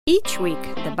Each week,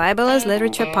 the Bible as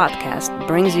Literature podcast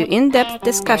brings you in-depth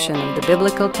discussion of the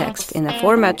biblical text in a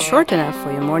format short enough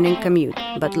for your morning commute,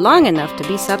 but long enough to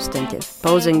be substantive,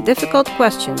 posing difficult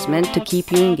questions meant to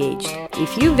keep you engaged.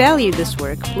 If you value this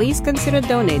work, please consider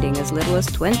donating as little as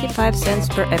 25 cents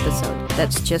per episode.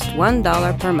 That's just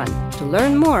 $1 per month. To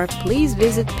learn more, please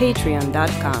visit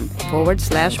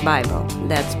patreon.com/Bible.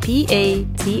 That's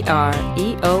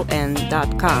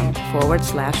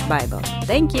patreon.com/Bible.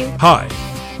 Thank you. Hi.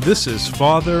 This is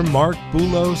Father Mark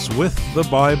Boulos with the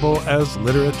Bible as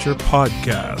Literature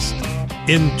podcast.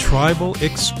 In tribal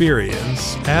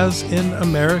experience, as in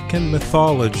American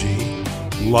mythology,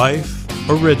 life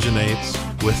originates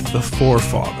with the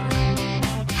forefather.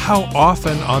 How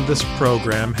often on this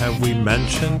program have we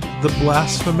mentioned the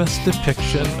blasphemous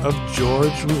depiction of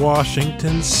George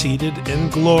Washington seated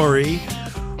in glory,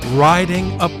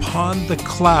 riding upon the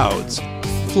clouds,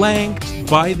 flanked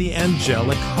by the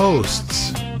angelic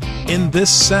hosts? In this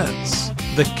sense,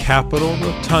 the Capital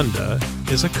Rotunda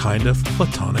is a kind of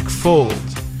Platonic Fold,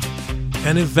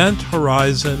 an event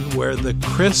horizon where the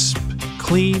crisp,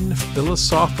 clean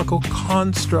philosophical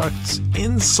constructs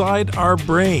inside our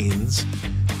brains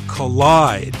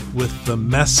collide with the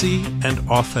messy and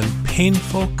often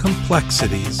painful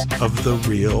complexities of the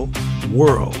real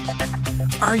world.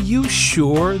 Are you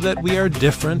sure that we are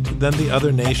different than the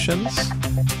other nations?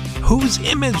 Whose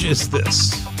image is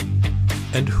this?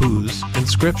 And whose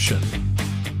inscription?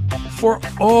 For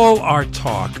all our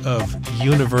talk of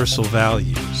universal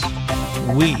values,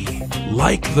 we,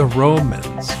 like the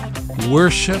Romans,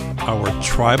 worship our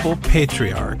tribal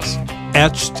patriarchs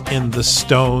etched in the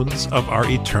stones of our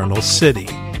eternal city.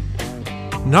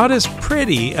 Not as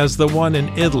pretty as the one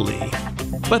in Italy,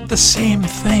 but the same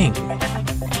thing.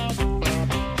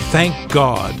 Thank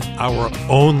God, our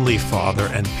only father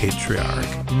and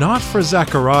patriarch, not for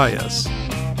Zacharias,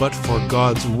 but for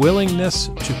God's willingness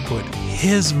to put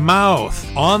his mouth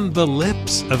on the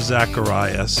lips of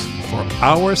Zacharias for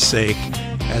our sake,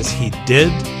 as he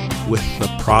did with the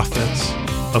prophets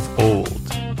of old.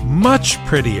 Much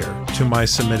prettier to my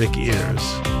Semitic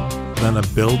ears than a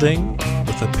building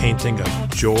with a painting of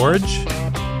George,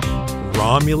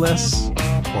 Romulus,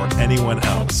 or anyone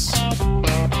else.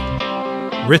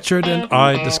 Richard and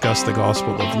I discuss the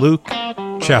Gospel of Luke,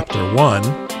 chapter 1,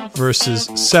 verses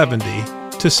 70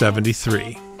 to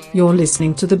 73. You're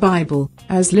listening to the Bible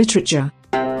as Literature.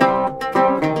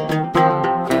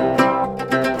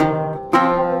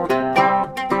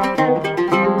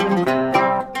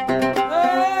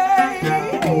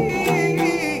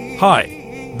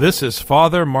 Hi, this is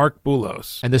Father Mark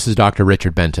Boulos. And this is Dr.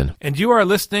 Richard Benton. And you are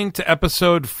listening to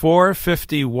episode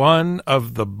 451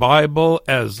 of the Bible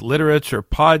as Literature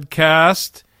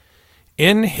podcast.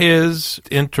 In his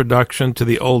introduction to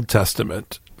the Old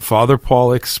Testament, Father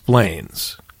Paul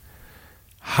explains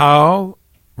how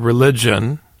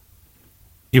religion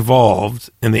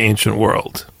evolved in the ancient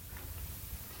world.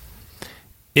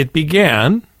 It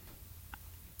began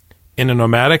in a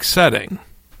nomadic setting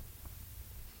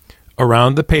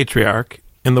around the patriarch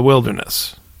in the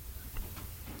wilderness.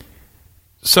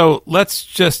 So let's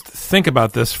just think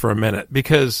about this for a minute,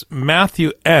 because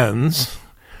Matthew ends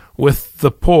with the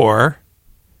poor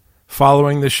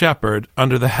following the shepherd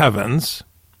under the heavens.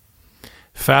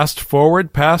 Fast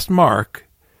forward past Mark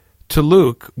to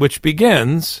Luke, which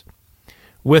begins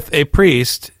with a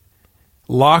priest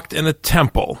locked in a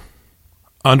temple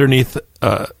underneath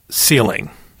a ceiling.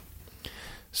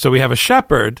 So we have a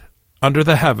shepherd under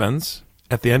the heavens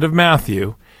at the end of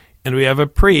Matthew, and we have a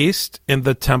priest in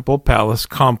the temple palace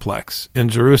complex in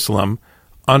Jerusalem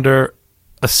under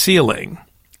a ceiling,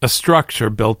 a structure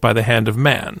built by the hand of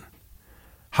man.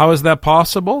 How is that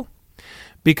possible?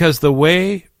 Because the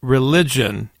way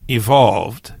religion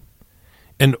evolved,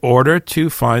 in order to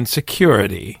find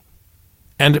security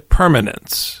and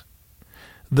permanence,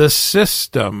 the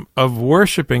system of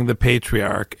worshiping the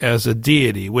patriarch as a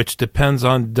deity which depends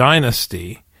on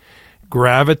dynasty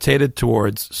gravitated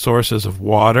towards sources of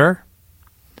water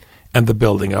and the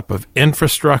building up of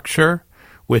infrastructure,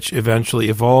 which eventually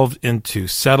evolved into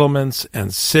settlements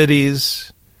and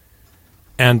cities,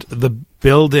 and the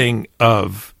building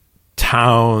of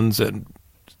towns and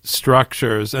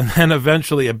structures, and then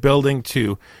eventually a building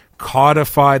to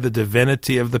codify the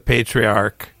divinity of the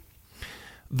patriarch.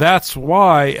 That's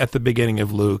why at the beginning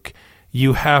of Luke,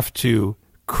 you have to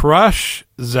crush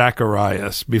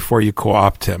Zacharias before you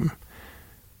co-opt him,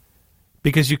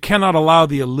 because you cannot allow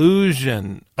the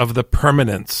illusion of the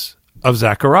permanence of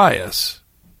Zacharias.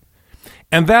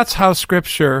 And that's how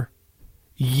Scripture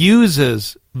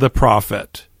uses the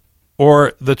prophet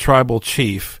or the tribal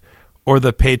chief or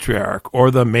the patriarch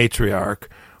or the matriarch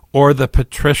or the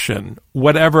patrician,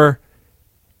 whatever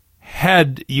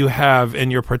head you have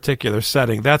in your particular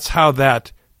setting. That's how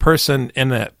that person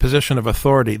in a position of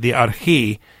authority, the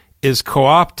archi, is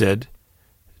co-opted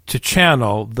to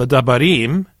channel the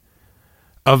dabarim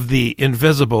of the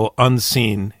invisible,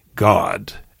 unseen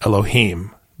God,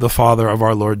 Elohim, the Father of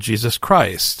our Lord Jesus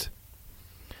Christ.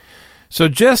 So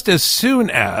just as soon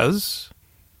as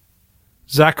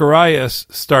Zacharias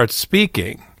starts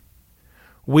speaking,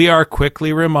 we are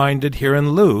quickly reminded here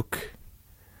in Luke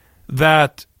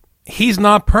that he's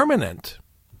not permanent.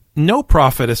 No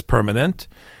prophet is permanent.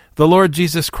 The Lord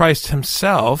Jesus Christ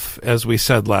himself, as we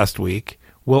said last week,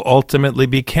 will ultimately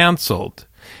be canceled.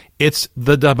 It's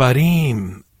the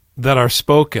dabarim that are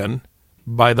spoken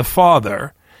by the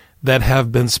Father that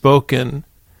have been spoken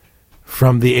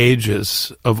from the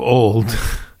ages of old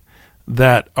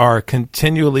that are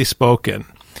continually spoken.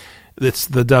 It's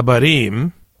the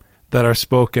dabarim that are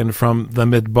spoken from the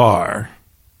midbar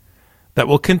that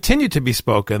will continue to be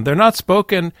spoken. They're not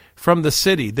spoken from the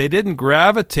city. They didn't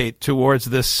gravitate towards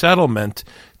this settlement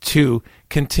to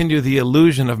continue the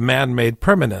illusion of man-made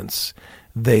permanence.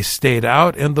 They stayed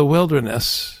out in the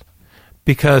wilderness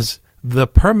because the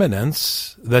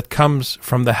permanence that comes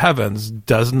from the heavens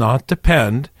does not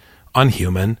depend on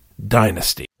human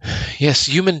dynasty. Yes,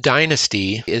 human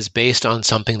dynasty is based on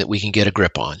something that we can get a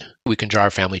grip on. We can draw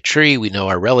our family tree, we know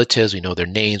our relatives, we know their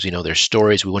names, we know their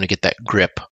stories, we want to get that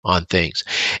grip on things.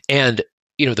 And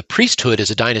the priesthood is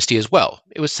a dynasty as well.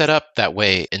 It was set up that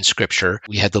way in Scripture.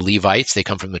 We had the Levites. They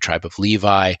come from the tribe of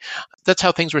Levi. That's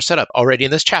how things were set up. Already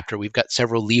in this chapter, we've got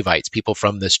several Levites, people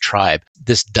from this tribe,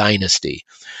 this dynasty.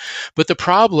 But the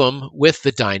problem with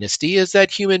the dynasty is that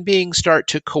human beings start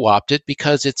to co-opt it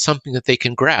because it's something that they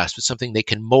can grasp. It's something they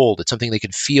can mold. It's something they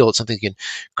can feel. It's something they can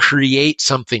create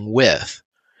something with,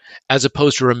 as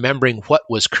opposed to remembering what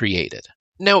was created.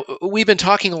 Now, we've been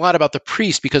talking a lot about the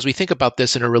priest because we think about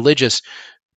this in a religious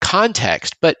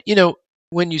context, but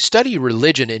when you study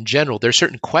religion in general, there are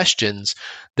certain questions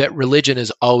that religion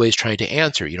is always trying to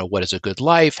answer. What is a good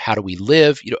life? How do we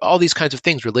live? All these kinds of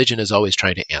things religion is always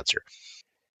trying to answer.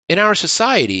 In our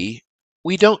society,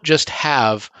 we don't just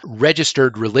have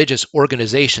registered religious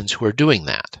organizations who are doing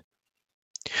that.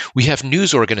 We have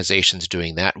news organizations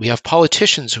doing that. We have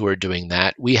politicians who are doing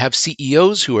that. We have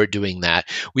CEOs who are doing that.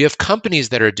 We have companies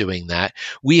that are doing that.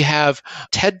 We have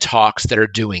TED Talks that are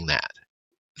doing that.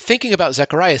 Thinking about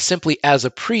Zacharias simply as a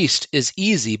priest is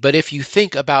easy, but if you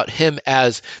think about him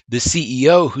as the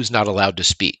CEO who's not allowed to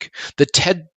speak, the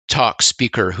TED Talk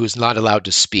speaker who's not allowed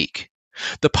to speak,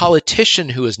 the politician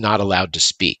who is not allowed to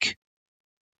speak,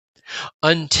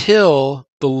 until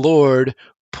the Lord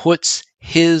puts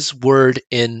his word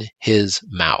in his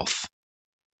mouth.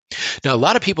 Now, a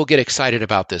lot of people get excited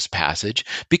about this passage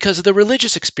because of the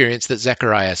religious experience that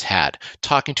Zacharias had,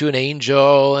 talking to an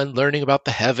angel and learning about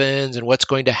the heavens and what's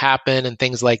going to happen and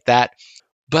things like that.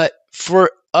 But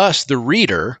for us, the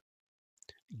reader,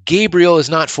 Gabriel is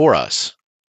not for us.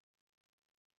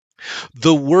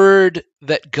 The word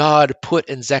that God put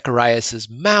in Zacharias'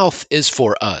 mouth is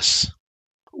for us.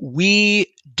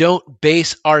 We don't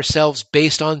base ourselves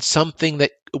based on something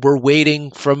that we're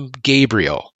waiting from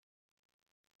Gabriel.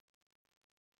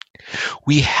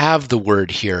 We have the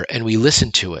word here and we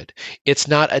listen to it. It's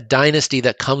not a dynasty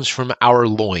that comes from our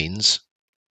loins,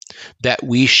 that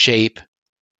we shape,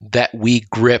 that we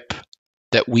grip,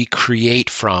 that we create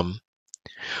from,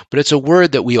 but it's a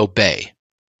word that we obey.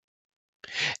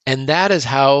 And that is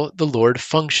how the Lord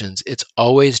functions. It's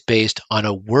always based on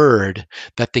a word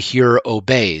that the hearer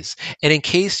obeys. And in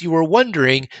case you were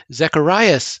wondering,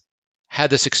 Zacharias had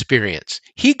this experience.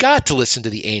 He got to listen to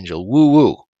the angel,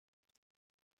 woo-woo.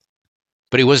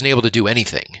 But he wasn't able to do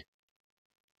anything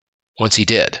once he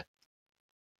did.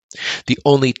 The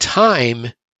only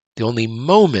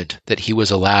moment that he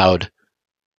was allowed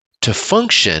to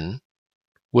function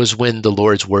was when the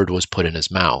Lord's word was put in his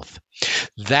mouth.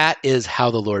 That is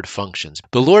how the Lord functions.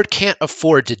 The Lord can't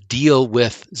afford to deal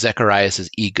with Zacharias'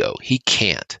 ego. He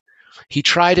can't. He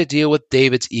tried to deal with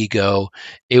David's ego.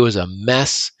 It was a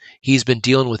mess. He's been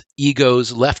dealing with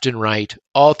egos left and right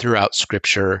all throughout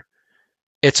Scripture.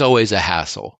 It's always a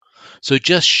hassle. So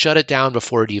just shut it down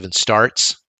before it even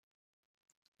starts.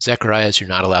 Zacharias, you're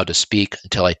not allowed to speak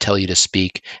until I tell you to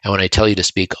speak. And when I tell you to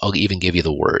speak, I'll even give you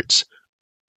the words.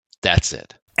 That's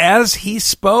it. As he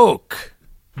spoke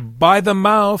by the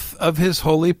mouth of his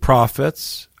holy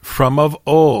prophets from of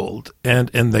old. And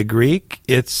in the Greek,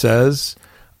 it says,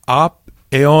 ap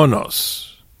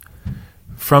eonos,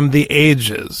 from the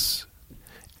ages.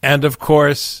 And of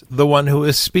course, the one who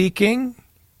is speaking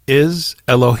is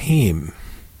Elohim.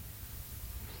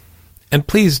 And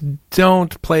please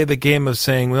don't play the game of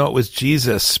saying, well, it was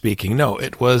Jesus speaking. No,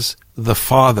 it was the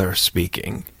Father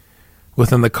speaking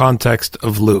within the context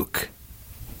of Luke.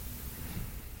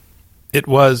 It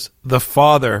was the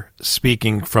Father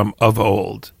speaking from of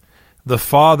old. The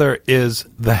Father is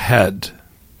the head.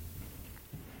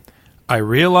 I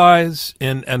realize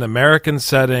in an American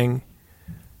setting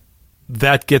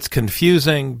that gets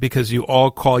confusing because you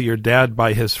all call your dad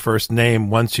by his first name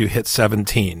once you hit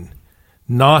 17.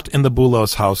 Not in the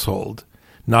Boulos household.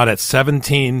 Not at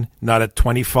 17, not at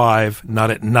 25,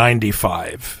 not at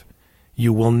 95.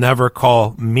 You will never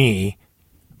call me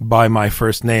by my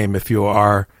first name if you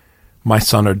are my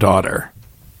son or daughter.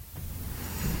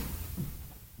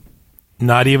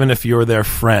 Not even if you're their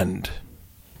friend.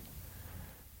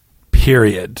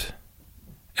 Period.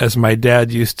 As my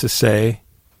dad used to say,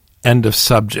 end of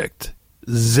subject.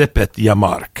 Zip it, ya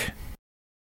mark.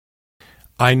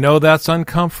 I know that's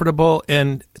uncomfortable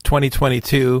in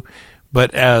 2022,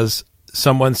 but as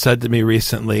someone said to me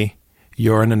recently,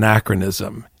 you're an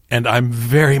anachronism. And I'm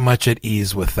very much at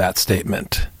ease with that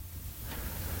statement.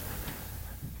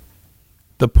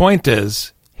 The point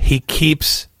is, he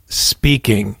keeps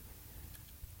speaking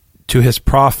to his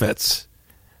prophets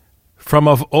from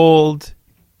of old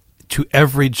to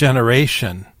every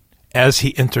generation as he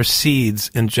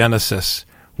intercedes in Genesis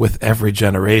with every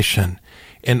generation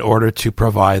in order to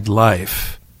provide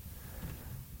life.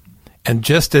 And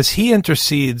just as he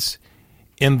intercedes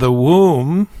in the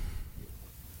womb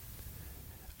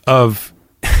of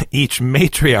each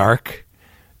matriarch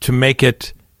to make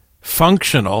it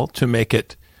functional, to make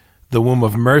it the womb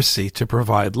of mercy to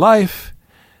provide life,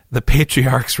 the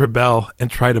patriarchs rebel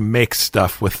and try to make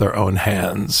stuff with their own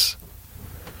hands.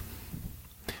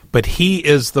 But he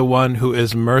is the one who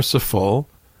is merciful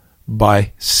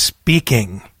by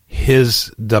speaking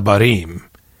his dabarim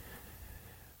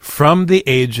from the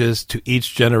ages to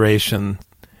each generation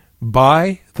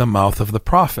by the mouth of the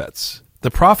prophets.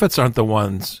 The prophets aren't the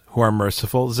ones who are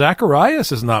merciful.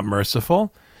 Zacharias is not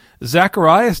merciful.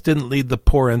 Zacharias didn't lead the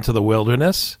poor into the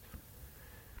wilderness.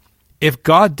 If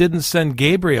God didn't send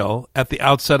Gabriel at the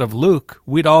outset of Luke,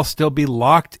 we'd all still be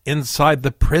locked inside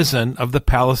the prison of the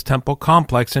Palace Temple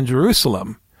complex in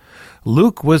Jerusalem.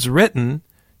 Luke was written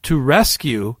to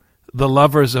rescue the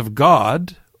lovers of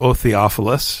God, O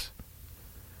Theophilus,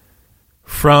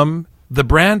 from the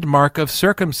brand mark of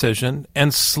circumcision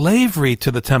and slavery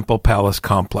to the Temple Palace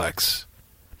complex.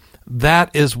 That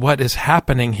is what is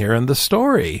happening here in the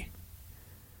story.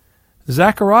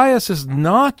 Zacharias is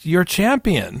not your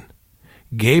champion.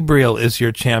 Gabriel is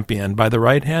your champion by the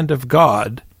right hand of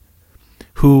God,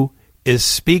 who is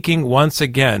speaking once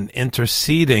again,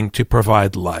 interceding to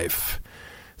provide life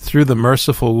through the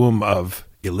merciful womb of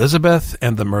Elizabeth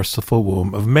and the merciful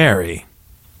womb of Mary.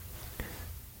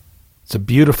 It's a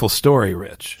beautiful story,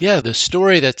 Rich. Yeah, the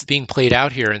story that's being played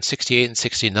out here in 68 and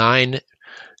 69,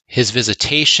 his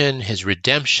visitation, his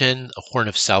redemption, a horn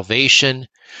of salvation,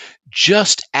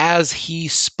 just as he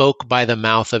spoke by the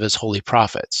mouth of his holy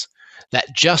prophets.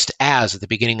 That just as at the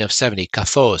beginning of 70,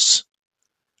 kathos.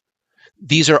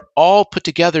 These are all put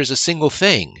together as a single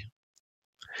thing.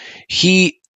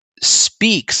 He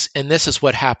speaks, and this is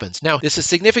what happens. Now, this is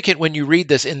significant when you read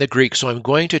this in the Greek, so I'm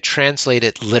going to translate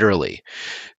it literally.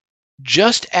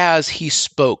 Just as he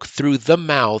spoke through the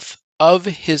mouth of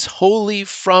his holy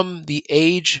from the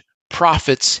age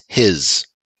prophets his.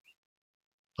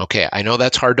 Okay, I know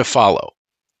that's hard to follow.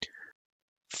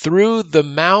 Through the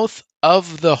mouth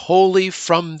of the holy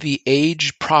from the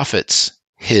age prophets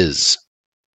his.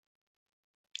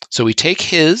 So we take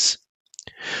his,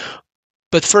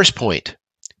 but first point,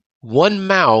 one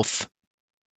mouth,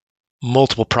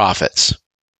 multiple prophets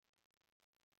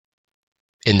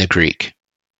in the Greek.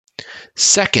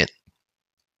 Second,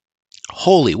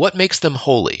 holy. What makes them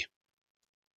holy?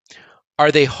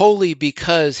 Are they holy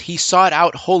because he sought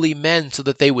out holy men so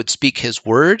that they would speak his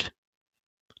word?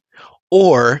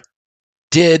 Or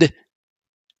did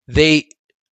they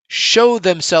show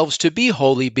themselves to be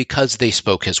holy because they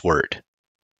spoke his word?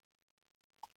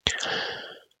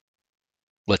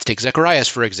 Let's take Zacharias,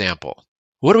 for example.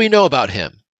 What do we know about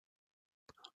him?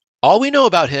 All we know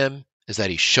about him is that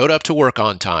he showed up to work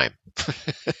on time.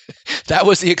 That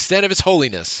was the extent of his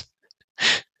holiness.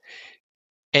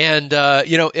 And,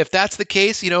 if that's the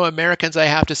case, Americans, I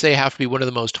have to say, have to be one of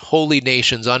the most holy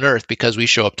nations on earth because we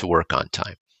show up to work on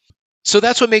time. So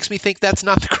that's what makes me think that's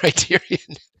not the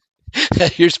criterion,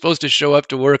 that you're supposed to show up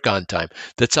to work on time.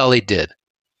 That's all he did.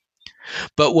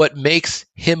 But what makes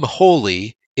him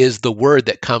holy is the word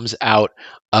that comes out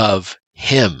of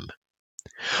him.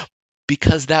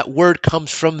 Because that word comes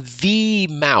from the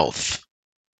mouth,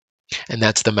 and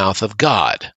that's the mouth of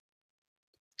God.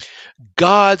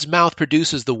 God's mouth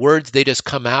produces the words, they just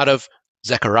come out of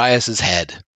Zechariah's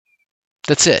head.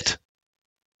 That's it.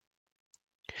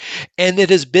 And it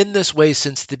has been this way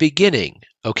since the beginning,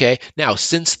 okay? Now,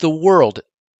 since the world,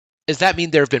 does that mean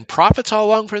there have been prophets all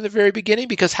along from the very beginning?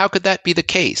 Because how could that be the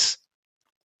case?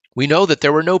 We know that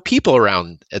there were no people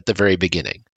around at the very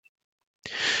beginning.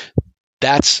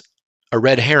 That's a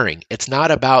red herring. It's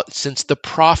not about since the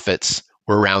prophets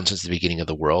were around since the beginning of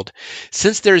the world.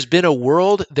 Since there's been a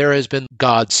world, there has been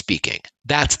God speaking.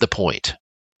 That's the point.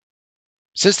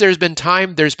 Since there's been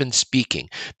time, there's been speaking,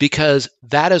 because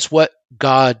that is what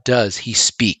God does. He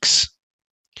speaks.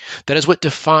 That is what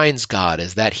defines God,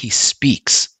 is that he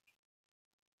speaks.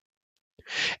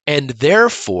 And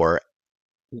therefore,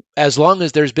 as long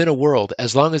as there's been a world,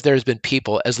 as long as there's been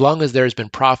people, as long as there's been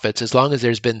prophets, as long as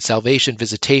there's been salvation,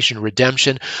 visitation,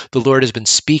 redemption, the Lord has been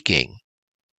speaking.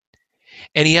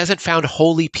 And he hasn't found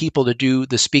holy people to do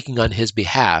the speaking on his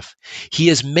behalf. He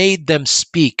has made them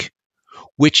speak,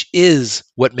 which is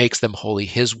what makes them holy.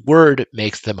 His word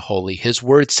makes them holy. His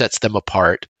word sets them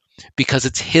apart because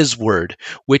it's his word,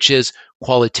 which is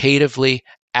qualitatively,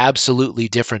 absolutely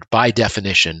different by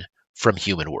definition from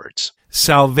human words.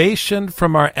 Salvation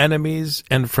from our enemies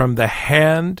and from the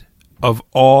hand of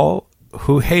all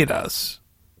who hate us.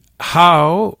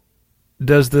 How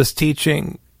does this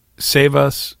teaching save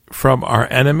us from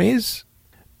our enemies?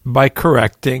 By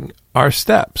correcting our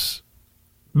steps.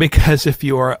 Because if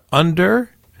you are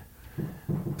under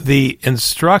the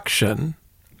instruction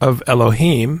of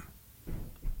Elohim,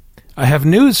 I have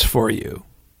news for you.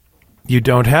 You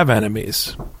don't have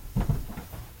enemies.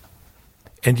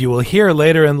 And you will hear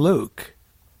later in Luke,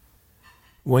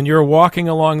 when you're walking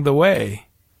along the way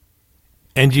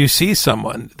and you see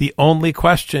someone, the only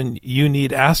question you need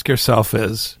to ask yourself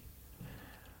is,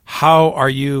 how are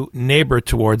you neighbor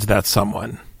towards that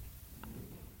someone?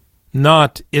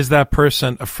 Not, is that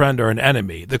person a friend or an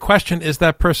enemy? The question, is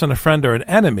that person a friend or an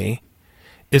enemy,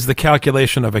 is the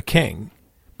calculation of a king.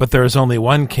 But there is only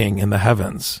one king in the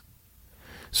heavens.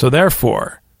 So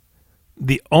therefore,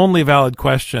 the only valid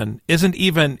question isn't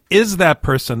even, is that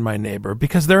person my neighbor?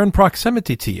 Because they're in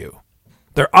proximity to you.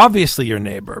 They're obviously your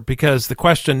neighbor, because the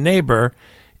question neighbor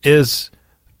is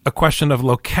a question of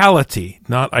locality,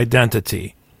 not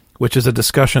identity, which is a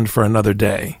discussion for another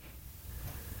day.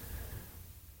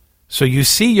 So you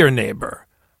see your neighbor.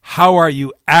 How are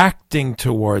you acting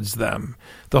towards them?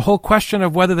 The whole question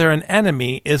of whether they're an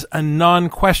enemy is a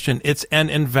non-question. It's an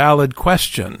invalid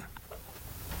question.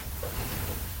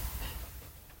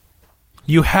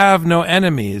 You have no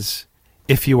enemies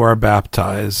if you are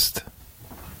baptized.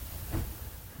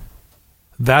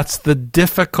 That's the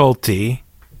difficulty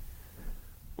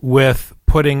with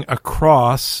putting a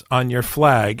cross on your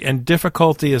flag. And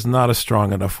difficulty is not a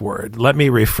strong enough word. Let me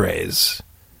rephrase.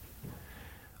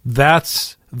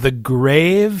 That's the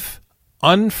grave,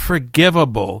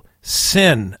 unforgivable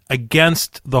sin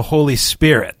against the Holy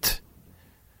Spirit,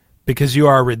 because you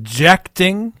are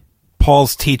rejecting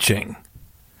Paul's teaching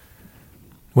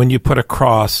when you put a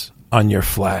cross on your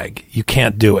flag. You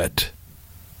can't do it.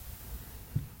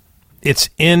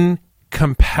 It's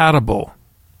incompatible.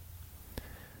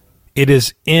 It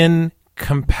is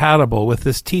incompatible with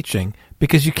this teaching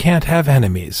because you can't have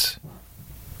enemies.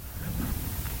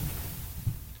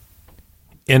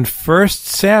 In 1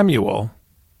 Samuel,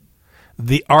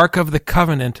 the Ark of the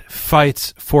Covenant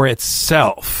fights for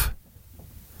itself.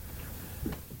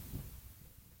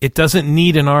 It doesn't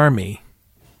need an army.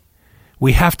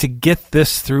 We have to get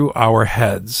this through our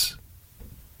heads.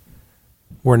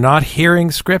 We're not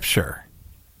hearing Scripture.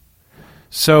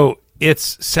 So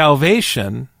it's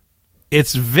salvation,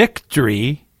 it's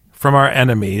victory from our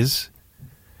enemies,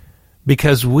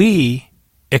 because we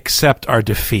accept our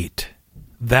defeat.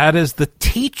 That is the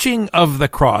teaching of the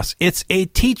cross. It's a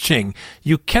teaching.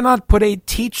 You cannot put a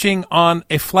teaching on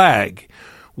a flag.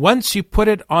 Once you put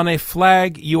it on a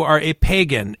flag, you are a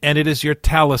pagan, and it is your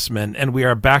talisman, and we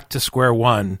are back to square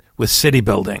one with city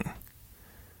building.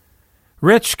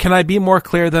 Rich, can I be more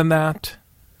clear than that?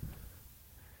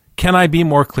 Can I be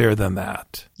more clear than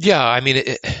that? Yeah, I mean,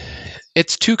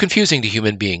 it's too confusing to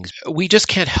human beings. We just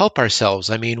can't help ourselves.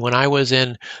 I mean, when I was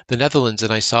in the Netherlands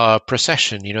and I saw a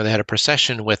procession, they had a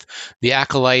procession with the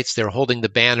acolytes, they were holding the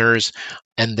banners,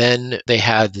 and then they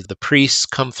had the priests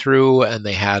come through, and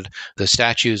they had the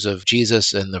statues of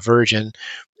Jesus and the Virgin.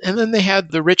 And then they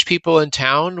had the rich people in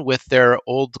town with their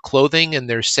old clothing and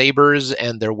their sabers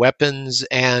and their weapons,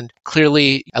 and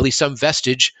clearly at least some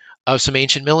vestige of some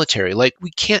ancient military. Like,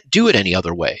 we can't do it any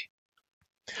other way.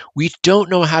 We don't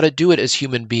know how to do it as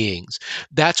human beings.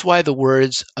 That's why the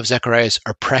words of Zacharias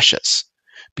are precious,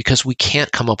 because we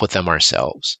can't come up with them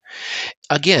ourselves.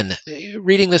 Again,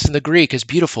 reading this in the Greek is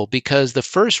beautiful because the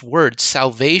first word,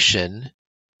 salvation,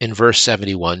 in verse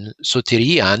 71,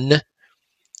 soterian,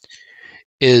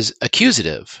 is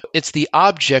accusative. It's the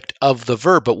object of the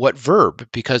verb, but what verb?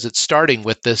 Because it's starting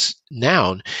with this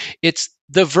noun. It's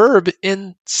the verb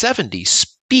in 70,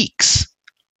 speaks.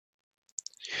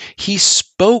 He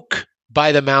spoke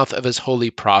by the mouth of his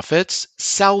holy prophets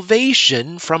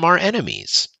salvation from our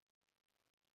enemies.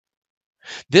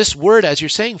 This word, as you're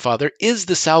saying, Father, is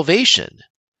the salvation.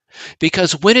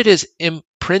 Because when it is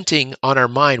imprinting on our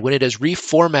mind, when it is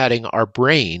reformatting our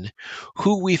brain,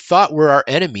 who we thought were our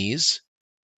enemies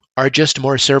are just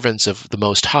more servants of the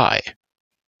Most High,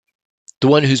 the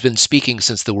one who's been speaking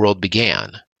since the world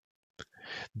began.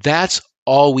 That's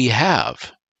all we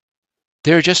have.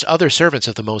 They're just other servants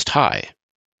of the Most High.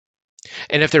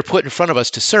 And if they're put in front of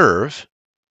us to serve,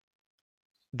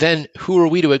 then who are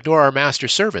we to ignore our master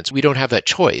servants? We don't have that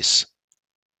choice.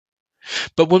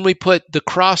 But when we put the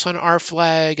cross on our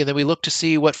flag and then we look to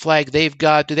see what flag they've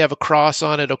got, do they have a cross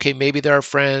on it? Okay, maybe they're our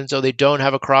friends. Oh, they don't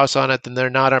have a cross on it, then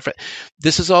they're not our friends.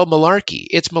 This is all malarkey.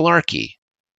 It's malarkey.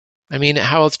 I mean,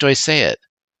 how else do I say it?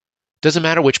 Doesn't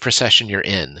matter which procession you're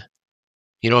in.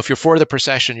 You know, if you're for the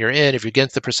procession, you're in. If you're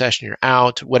against the procession, you're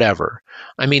out, whatever.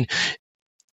 I mean,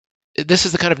 this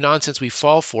is the kind of nonsense we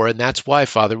fall for, and that's why,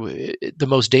 Father, the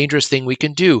most dangerous thing we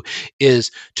can do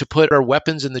is to put our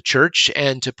weapons in the church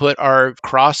and to put our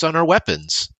cross on our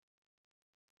weapons.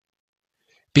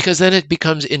 Because then it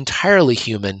becomes entirely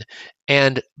human,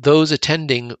 and those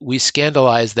attending, we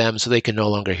scandalize them so they can no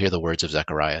longer hear the words of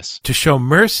Zacharias. To show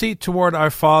mercy toward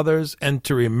our fathers and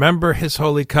to remember his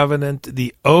holy covenant,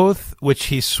 the oath which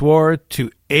he swore to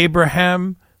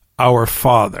Abraham, our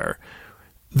father.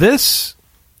 This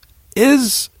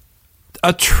is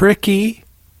a tricky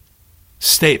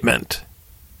statement.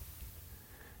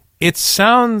 It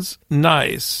sounds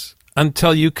nice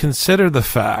until you consider the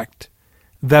fact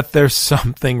that there's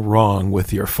something wrong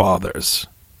with your fathers.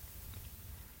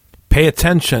 Pay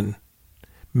attention.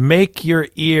 Make your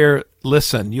ear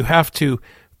listen. You have to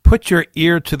put your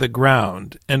ear to the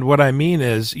ground. And what I mean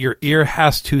is your ear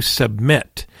has to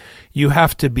submit. You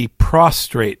have to be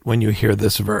prostrate when you hear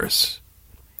this verse.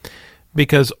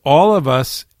 Because all of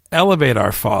us elevate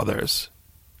our fathers.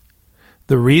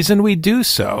 The reason we do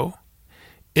so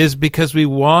is because we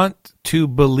want to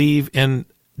believe in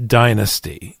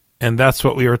dynasty. And that's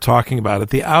what we were talking about at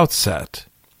the outset.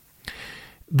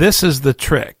 This is the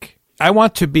trick. I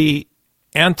want to be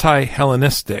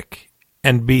anti-Hellenistic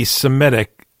and be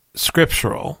Semitic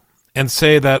scriptural and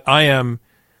say that I am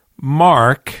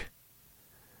Mark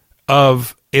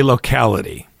of a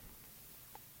locality,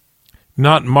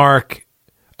 not Mark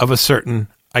of a certain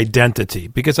identity,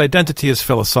 because identity is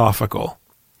philosophical.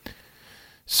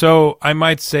 So I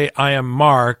might say I am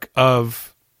Mark of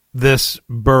this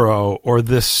borough or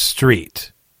this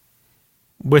street,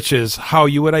 which is how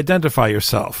you would identify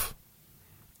yourself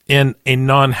in a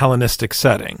non-Hellenistic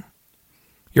setting.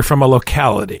 You're from a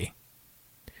locality.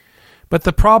 But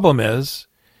the problem is,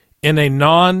 in a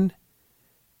non-tribal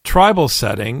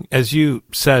setting, as you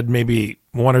said maybe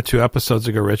one or two episodes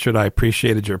ago, Richard, I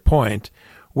appreciated your point,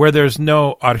 where there's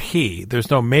no archi, there's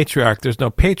no matriarch, there's no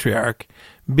patriarch,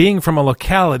 being from a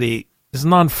locality is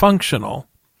non-functional.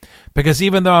 Because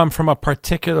even though I'm from a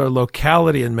particular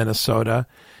locality in Minnesota,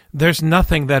 there's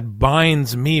nothing that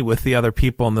binds me with the other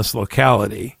people in this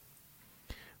locality.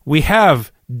 We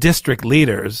have district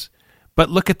leaders, but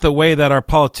look at the way that our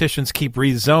politicians keep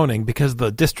rezoning because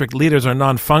the district leaders are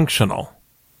non-functional.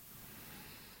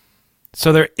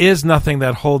 So there is nothing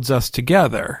that holds us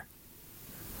together.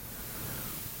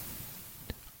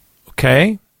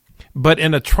 Okay? But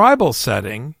in a tribal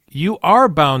setting, you are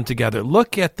bound together.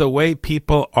 Look at the way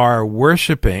people are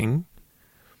worshiping.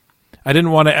 I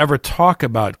didn't want to ever talk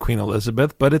about Queen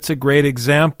Elizabeth, but it's a great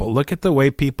example. Look at the way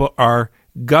people are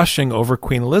gushing over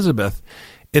Queen Elizabeth.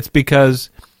 It's because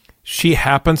she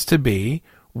happens to be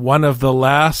one of the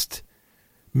last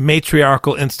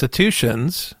matriarchal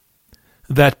institutions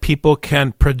that people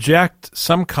can project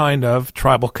some kind of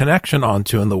tribal connection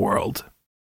onto in the world.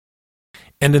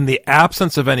 And in the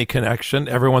absence of any connection,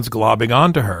 everyone's globbing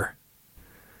onto her.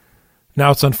 Now,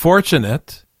 it's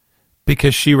unfortunate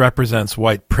because she represents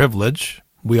white privilege.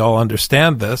 We all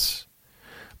understand this.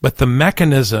 But the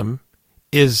mechanism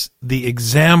is the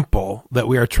example that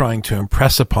we are trying to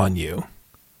impress upon you.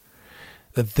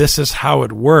 That this is how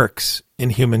it works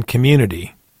in human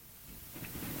community.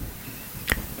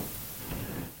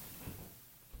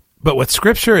 But what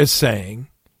Scripture is saying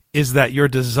is that your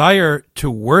desire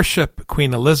to worship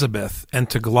Queen Elizabeth and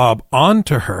to glob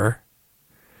onto her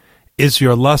is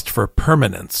your lust for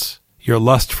permanence, your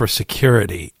lust for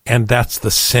security, and that's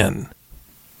the sin.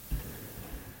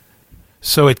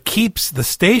 So it keeps the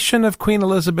station of Queen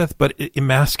Elizabeth, but it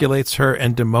emasculates her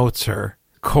and demotes her,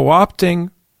 co-opting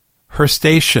her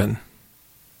station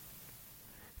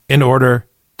in order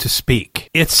to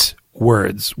speak its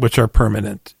words, which are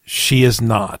permanent. She is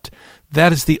not.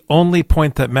 That is the only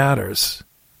point that matters.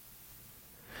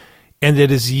 And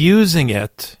it is using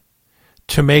it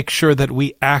to make sure that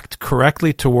we act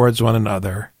correctly towards one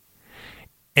another.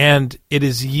 And it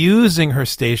is using her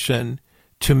station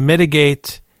to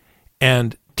mitigate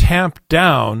and tamp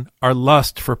down our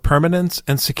lust for permanence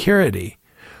and security,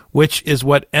 which is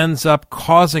what ends up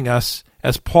causing us,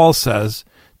 as Paul says,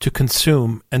 to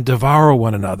consume and devour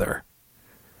one another.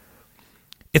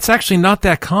 It's actually not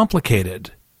that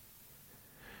complicated.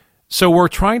 So we're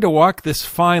trying to walk this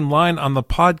fine line on the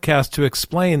podcast to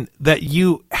explain that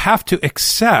you have to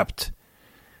accept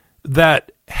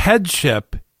that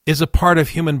headship is a part of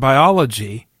human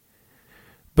biology,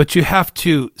 but you have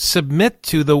to submit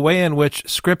to the way in which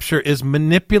Scripture is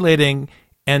manipulating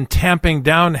and tamping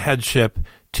down headship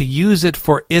to use it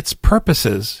for its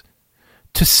purposes,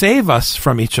 to save us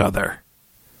from each other.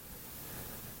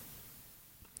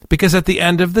 Because at the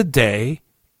end of the day,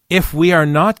 if we are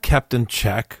not kept in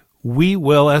check, we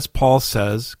will, as Paul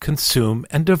says, consume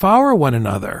and devour one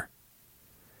another.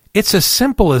 It's as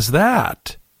simple as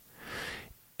that.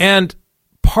 And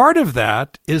part of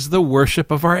that is the worship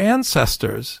of our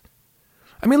ancestors.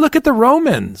 I mean, look at the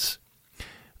Romans.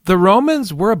 The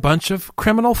Romans were a bunch of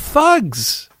criminal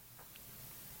thugs.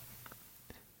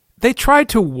 They tried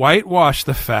to whitewash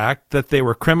the fact that they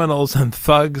were criminals and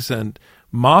thugs and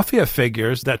mafia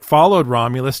figures that followed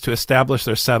Romulus to establish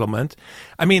their settlement.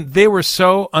 I mean, they were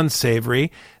so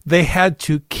unsavory, they had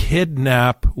to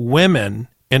kidnap women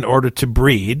in order to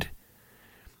breed.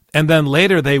 And then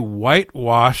later they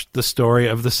whitewashed the story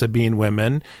of the Sabine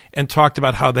women and talked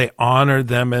about how they honored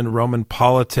them in Roman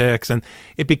politics, and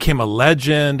it became a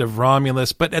legend of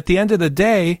Romulus. But at the end of the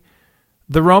day,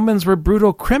 the Romans were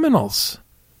brutal criminals.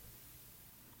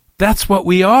 That's what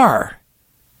we are.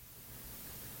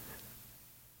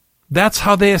 That's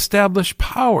how they established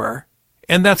power.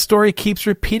 And that story keeps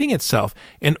repeating itself.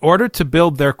 In order to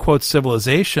build their, quote,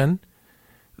 civilization,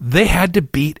 they had to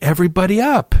beat everybody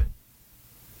up.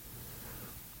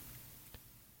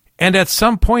 And at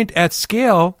some point at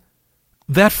scale,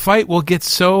 that fight will get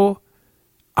so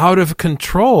out of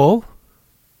control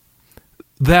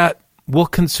that we'll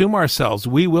consume ourselves.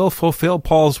 We will fulfill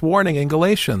Paul's warning in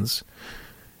Galatians.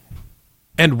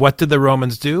 And what did the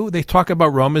Romans do? They talk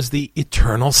about Rome as the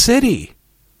eternal city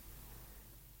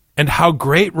and how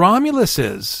great Romulus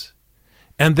is.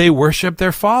 And they worship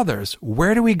their fathers.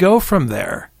 Where do we go from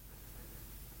there?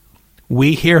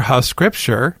 We hear how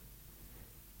Scripture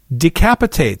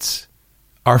decapitates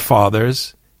our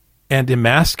fathers and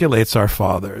emasculates our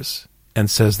fathers and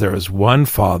says there is one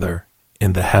Father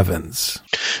in the heavens.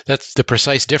 That's the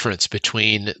precise difference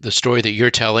between the story that you're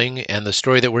telling and the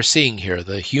story that we're seeing here,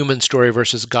 the human story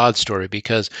versus God's story,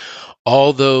 because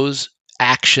all those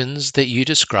actions that you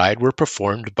described were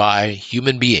performed by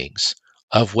human beings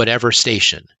of whatever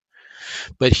station.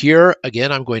 But here,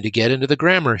 again, I'm going to get into the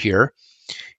grammar here.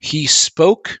 He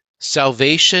spoke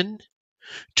salvation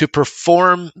to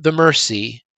perform the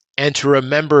mercy and to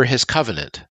remember his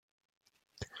covenant.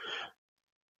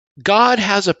 God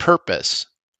has a purpose,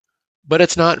 but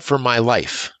it's not for my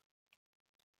life.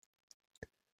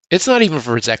 It's not even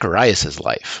for Zechariah's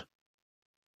life.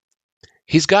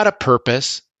 He's got a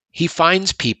purpose. He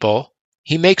finds people.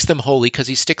 He makes them holy because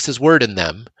he sticks his word in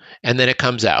them, and then it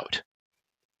comes out.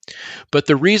 But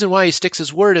the reason why he sticks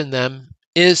his word in them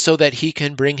is so that he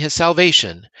can bring his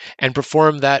salvation and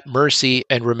perform that mercy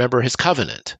and remember his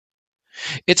covenant.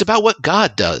 It's about what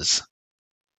God does.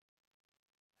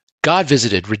 God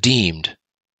visited, redeemed,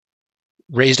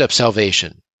 raised up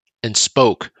salvation, and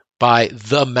spoke by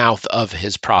the mouth of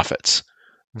his prophets.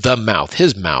 The mouth,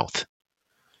 his mouth.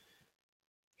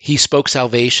 He spoke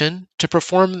salvation to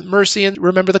perform mercy and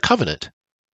remember the covenant.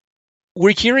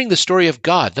 We're hearing the story of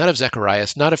God, not of Zechariah,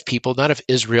 not of people, not of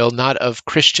Israel, not of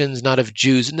Christians, not of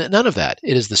Jews, none of that.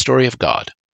 It is the story of God.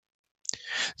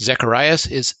 Zechariah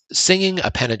is singing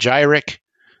a panegyric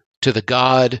to the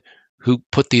God who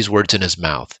put these words in his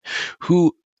mouth,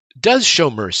 who does show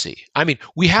mercy. I mean,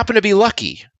 we happen to be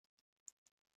lucky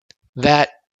that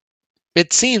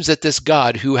it seems that this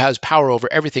God who has power over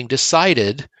everything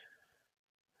decided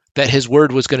that his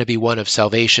word was going to be one of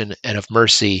salvation and of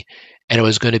mercy, and it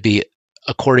was going to be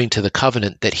according to the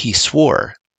covenant that he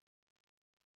swore.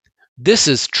 This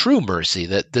is true mercy,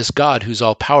 that this God who's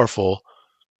all powerful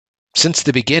since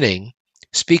the beginning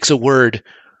speaks a word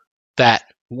that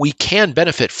we can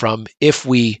benefit from if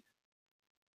we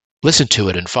listen to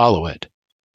it and follow it.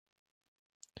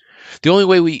 The only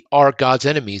way we are God's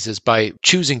enemies is by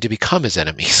choosing to become his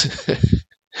enemies.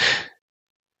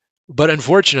 But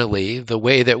unfortunately, the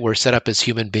way that we're set up as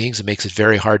human beings, it makes it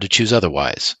very hard to choose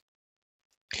otherwise.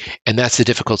 And that's the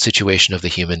difficult situation of the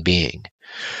human being.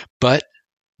 But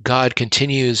God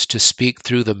continues to speak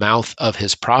through the mouth of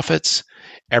his prophets.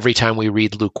 Every time we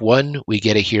read Luke 1, we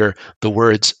get to hear the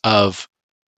words of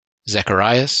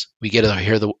Zacharias. We get to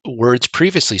hear the words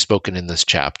previously spoken in this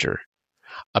chapter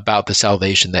about the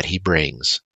salvation that he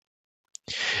brings.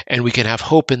 And we can have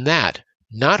hope in that.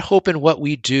 Not hope in what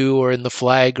we do or in the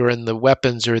flag or in the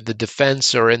weapons or the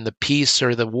defense or in the peace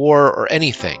or the war or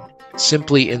anything.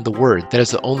 Simply in the word. That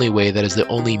is the only way, that is the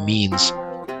only means,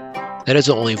 that is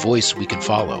the only voice we can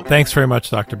follow. Thanks very much,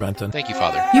 Dr. Benton. Thank you,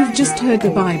 Father. You've just heard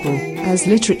the Bible as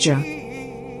literature.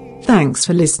 Thanks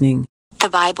for listening. The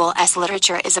Bible as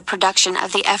Literature is a production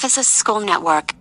of the Ephesus School Network.